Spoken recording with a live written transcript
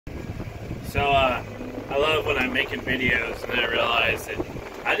So, I love when I'm making videos and I realize that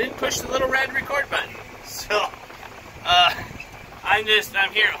I didn't push the little red record button. So, I'm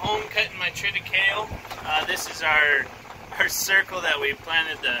here at home cutting my triticale. This is our circle that we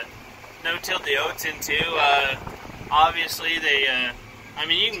planted the no-tilled the oats into. Obviously, I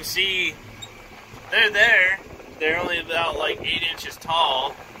mean, you can see they're there. They're only about like 8 inches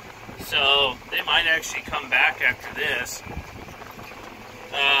tall, so they might actually come back after this.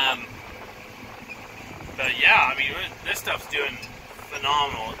 But yeah, I mean, this stuff's doing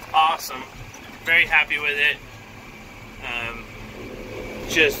phenomenal. It's awesome. Very happy with it.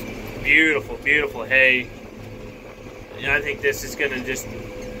 Just beautiful, beautiful hay. And I think this is going to just...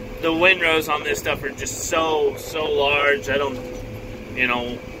 The windrows on this stuff are just so large. I don't... You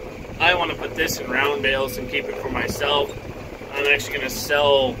know... I want to put this in round bales and keep it for myself. I'm actually going to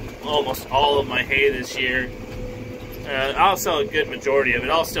sell almost all of my hay this year. I'll sell a good majority of it.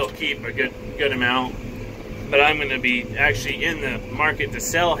 I'll still keep a good amount. But I'm going to be actually in the market to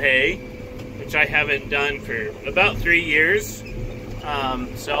sell hay, which I haven't done for about 3 years.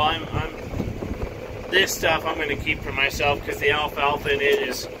 So this stuff I'm going to keep for myself because the alfalfa in it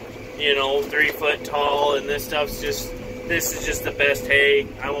is, you know, 3 foot tall, and this stuff's just... This is just the best hay.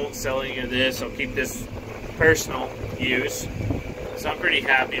 I won't sell any of this. I'll keep this personal use. So I'm pretty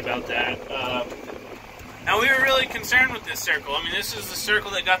happy about that. Now we were really concerned with this circle. I mean, this is the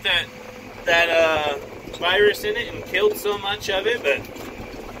circle that got that virus in it and killed so much of it. But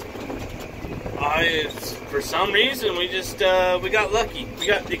for some reason, we got lucky. We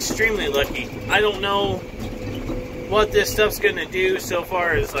got extremely lucky. I don't know what this stuff's gonna do so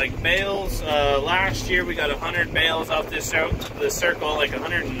far as like bales. Last year we got 100 bales off this circle, like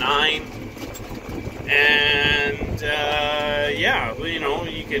 109, and yeah, well, you know,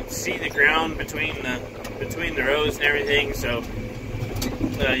 you could see the ground between the rows and everything. So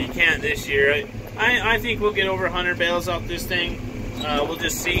you can't this year. I think we'll get over 100 bales off this thing. We'll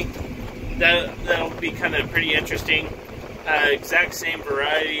just see. That'll be kind of pretty interesting. Exact same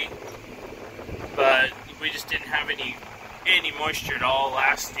variety, but we just didn't have any moisture at all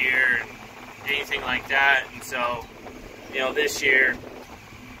last year and anything like that. And so, you know, this year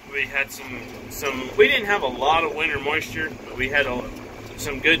we had some we didn't have a lot of winter moisture, but we had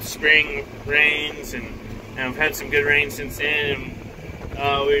some good spring rains, and we've had some good rain since then.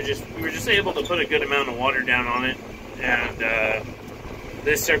 And we were just able to put a good amount of water down on it. And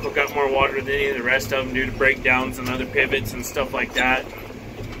this circle got more water than any of the rest of them due to breakdowns and other pivots and stuff like that.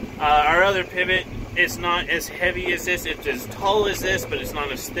 Our other pivot, it's not as heavy as this. It's as tall as this, but it's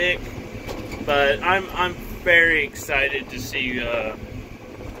not as thick. But I'm very excited to see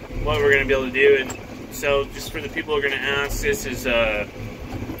what we're going to be able to do. And so, just for the people who are going to ask, this is a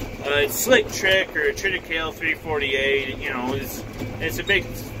slick trick or a triticale 348. You know, it's a big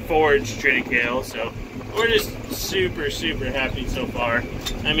forage triticale. So we're just super happy so far.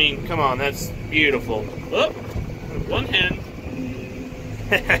 I mean, come on, that's beautiful. Oh, one hand.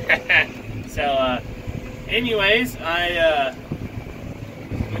 So, anyways, I'm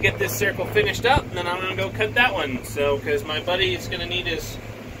gonna get this circle finished up, and then I'm gonna go cut that one. So, because my buddy is gonna need his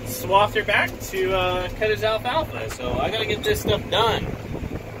swather back to cut his alfalfa, so I gotta get this stuff done.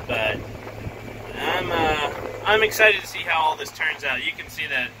 But I'm excited to see how all this turns out. You can see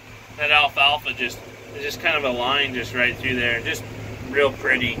that alfalfa just kind of a line just right through there, just real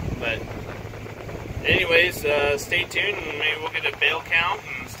pretty. But anyways, stay tuned, and maybe we'll get a bale count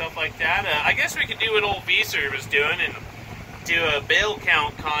and stuff like that. I guess we could do what old Vieser was doing and do a bale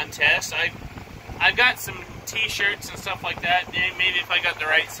count contest. I've got some t-shirts and stuff like that. Maybe if I got the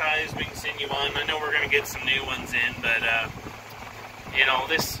right size, we can send you one. I know we're going to get some new ones in, but you know,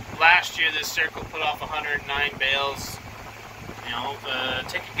 last year this circle put off 109 bales. You know,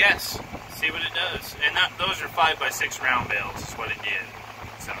 take a guess, see what it does. And those are 5x6 round bales is what it did.